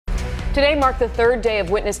Today marked the third day of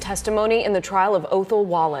witness testimony in the trial of Othel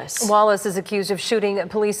Wallace. Wallace is accused of shooting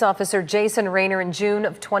police officer Jason Rayner in June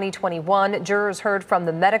of 2021. Jurors heard from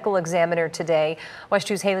the medical examiner today. WESH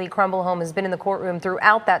 2's Haley Crumbleholm has been in the courtroom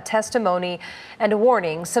throughout that testimony. And a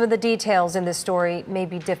warning, some of the details in this story may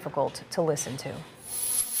be difficult to listen to.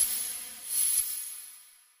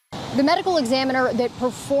 The medical examiner that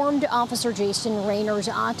performed Officer Jason Rayner's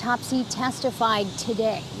autopsy testified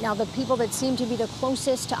today. Now, the people that seem to be the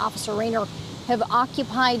closest to Officer Rayner have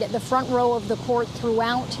occupied the front row of the court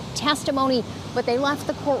throughout testimony, but they left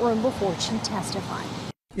the courtroom before she testified.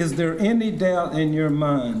 Is there any doubt in your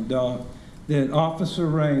mind, Doc, that Officer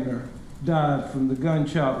Rayner died from the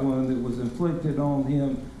gunshot wound that was inflicted on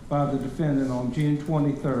him by the defendant on June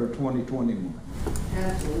 23rd, 2021?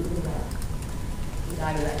 Absolutely not.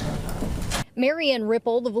 Marianne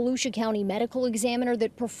Ripple, the Volusia County medical examiner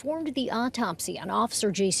that performed the autopsy on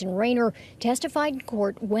Officer Jason Rayner, testified in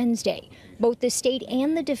court Wednesday. Both the state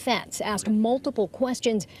and the defense asked multiple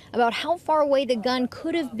questions about how far away the gun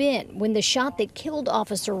could have been when the shot that killed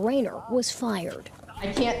Officer Rayner was fired. I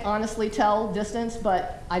can't honestly tell distance,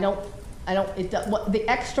 but the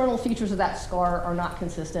external features of that scar are not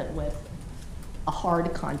consistent with a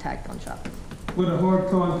hard contact gunshot. With a hard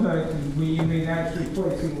contact, you mean actually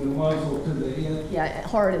placing the muzzle to the head? Yeah,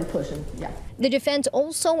 hard and pushing, yeah. The defense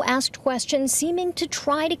also asked questions seeming to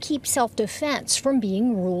try to keep self-defense from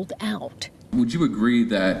being ruled out. Would you agree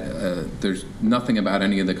that there's nothing about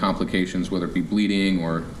any of the complications, whether it be bleeding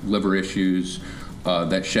or liver issues,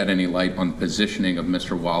 that shed any light on the positioning of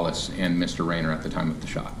Mr. Wallace and Mr. Rayner at the time of the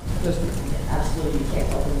shot? Absolutely, you can't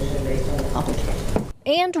tell position based on the complications.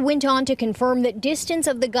 And went on to confirm that distance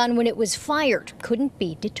of the gun when it was fired couldn't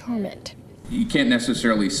be determined. You can't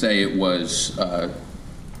necessarily say it was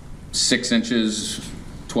 6 inches,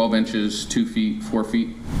 12 inches, 2 feet, 4 feet?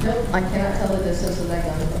 Nope, I cannot tell the distance of that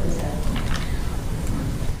gun from his head.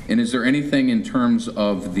 And is there anything in terms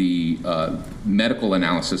of the medical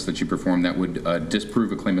analysis that you performed that would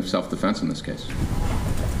disprove a claim of self-defense in this case?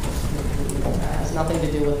 It has nothing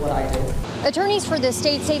to do with what I do. Attorneys for the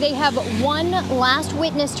state say they have one last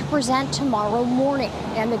witness to present tomorrow morning.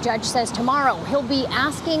 And the judge says tomorrow he'll be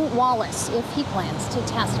asking Wallace if he plans to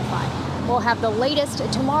testify. We'll have the latest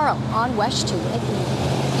tomorrow on WESH 2 at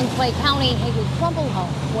noon. In Clay County, Haley Crumbleholm,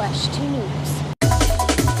 WESH 2 News.